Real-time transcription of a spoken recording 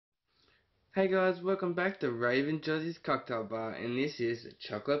Hey guys, welcome back to RaveandJozzy's Cocktail Bar, and this is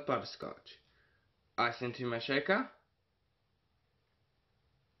chocolate butterscotch. Ice into my shaker.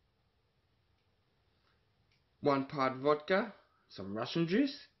 1 part vodka, some Russian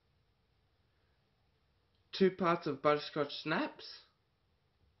juice. 2 parts of butterscotch schnapps.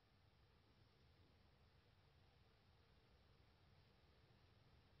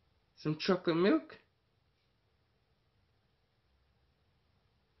 Some chocolate milk.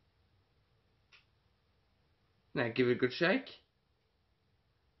 Now give it a good shake.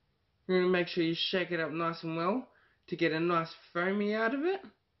 You're going to make sure you shake it up nice and well to get a nice foamy out of it.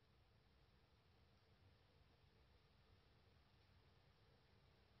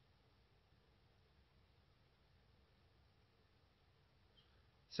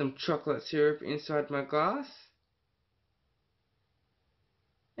 Some chocolate syrup inside my glass.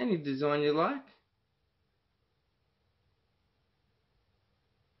 Any design you like.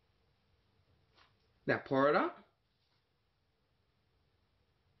 Now pour it up.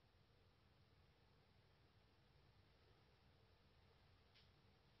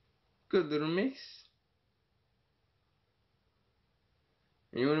 Good little mix.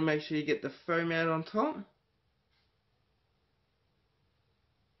 And you want to make sure you get the foam out on top.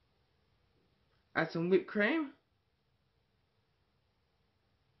 Add some whipped cream.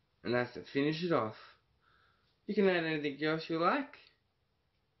 And that's to finish it off. You can add anything else you like.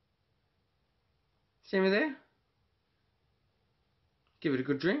 See me there? Give it a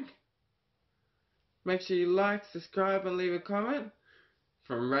good drink. Make sure you like, subscribe and leave a comment.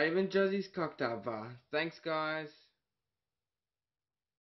 From RaveandJozzy's Cocktail Bar. Thanks guys.